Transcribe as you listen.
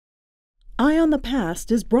Eye on the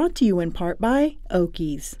Past is brought to you in part by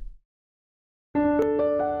Okies.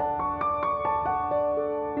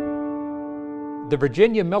 The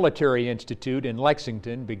Virginia Military Institute in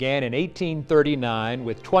Lexington began in 1839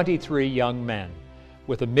 with 23 young men.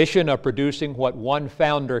 With a mission of producing what one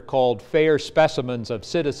founder called fair specimens of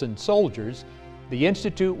citizen soldiers, the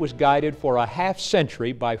Institute was guided for a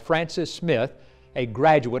half-century by Francis Smith, a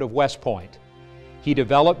graduate of West Point. He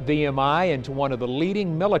developed VMI into one of the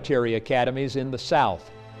leading military academies in the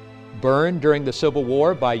South. Burned during the Civil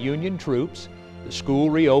War by Union troops, the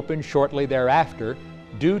school reopened shortly thereafter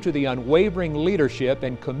due to the unwavering leadership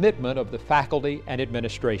and commitment of the faculty and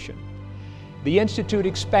administration. The Institute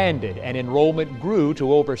expanded and enrollment grew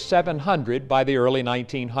to over 700 by the early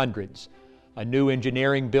 1900s. A new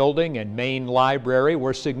engineering building and main library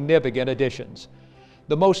were significant additions.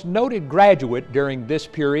 The most noted graduate during this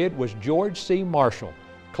period was George C. Marshall,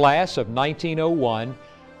 class of 1901,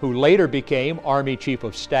 who later became Army Chief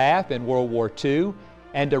of Staff in World War II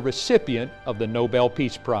and a recipient of the Nobel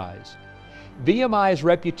Peace Prize. VMI's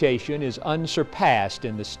reputation is unsurpassed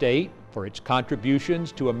in the state for its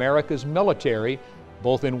contributions to America's military,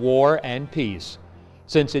 both in war and peace.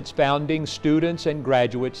 Since its founding, students and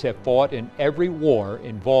graduates have fought in every war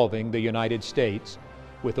involving the United States,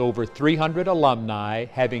 with over 300 alumni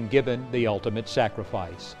having given the ultimate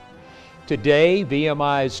sacrifice. Today,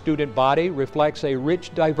 VMI's student body reflects a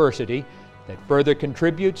rich diversity that further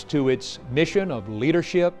contributes to its mission of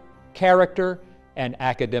leadership, character, and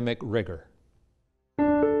academic rigor.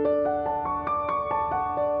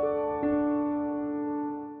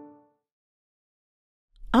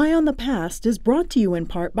 Eye on the Past is brought to you in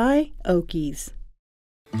part by Okies.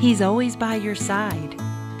 He's always by your side.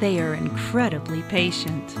 They are incredibly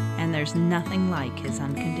patient, and there's nothing like his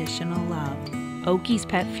unconditional love. Okies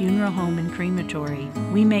Pet Funeral Home and Crematory.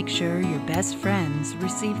 We make sure your best friends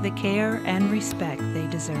receive the care and respect they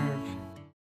deserve.